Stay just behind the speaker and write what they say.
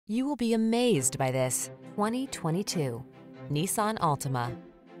You will be amazed by this 2022 Nissan Altima.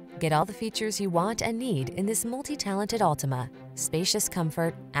 Get all the features you want and need in this multi-talented Altima. Spacious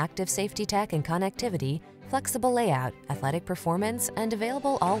comfort, active safety tech and connectivity, flexible layout, athletic performance, and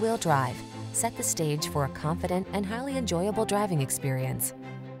available all-wheel drive set the stage for a confident and highly enjoyable driving experience.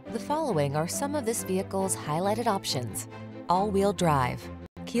 The following are some of this vehicle's highlighted options: all-wheel drive,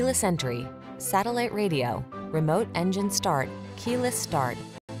 keyless entry, satellite radio, remote engine start, keyless start,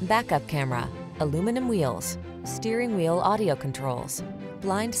 backup camera, aluminum wheels, steering wheel audio controls,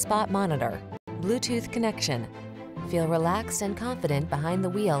 blind spot monitor, Bluetooth connection. Feel relaxed and confident behind the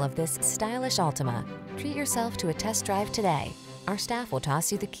wheel of this stylish Altima. Treat yourself to a test drive today. Our staff will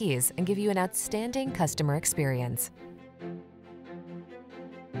toss you the keys and give you an outstanding customer experience.